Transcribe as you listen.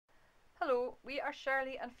Hello, we are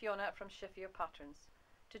Shirley and Fiona from ShiFio Patterns.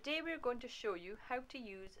 Today we are going to show you how to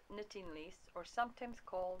use knitting lace, or sometimes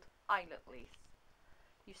called eyelet lace.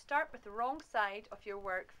 You start with the wrong side of your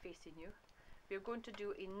work facing you. We are going to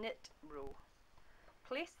do a knit row.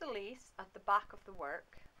 Place the lace at the back of the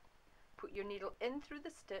work. Put your needle in through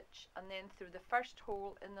the stitch and then through the first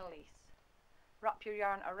hole in the lace. Wrap your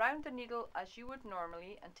yarn around the needle as you would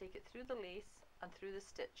normally and take it through the lace and through the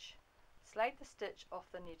stitch. Slide the stitch off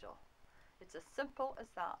the needle. It's as simple as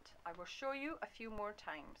that. I will show you a few more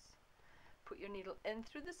times. Put your needle in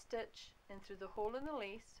through the stitch, in through the hole in the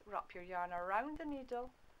lace, wrap your yarn around the needle,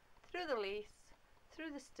 through the lace, through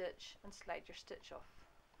the stitch and slide your stitch off.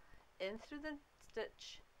 In through the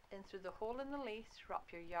stitch, in through the hole in the lace,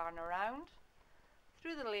 wrap your yarn around,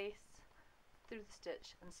 through the lace, through the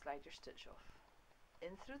stitch and slide your stitch off.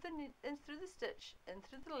 In through the stitch, in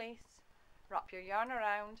through the lace, wrap your yarn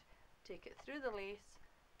around, take it through the lace,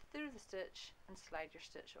 through the stitch and slide your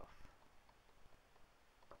stitch off.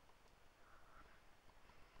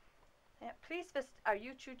 Please visit our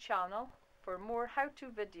YouTube channel for more how-to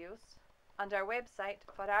videos and our website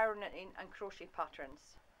for our knitting and crochet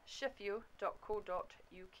patterns, shifio.co.uk.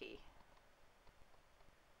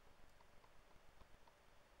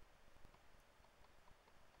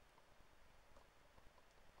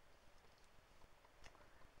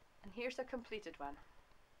 And here's a completed one.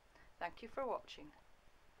 Thank you for watching.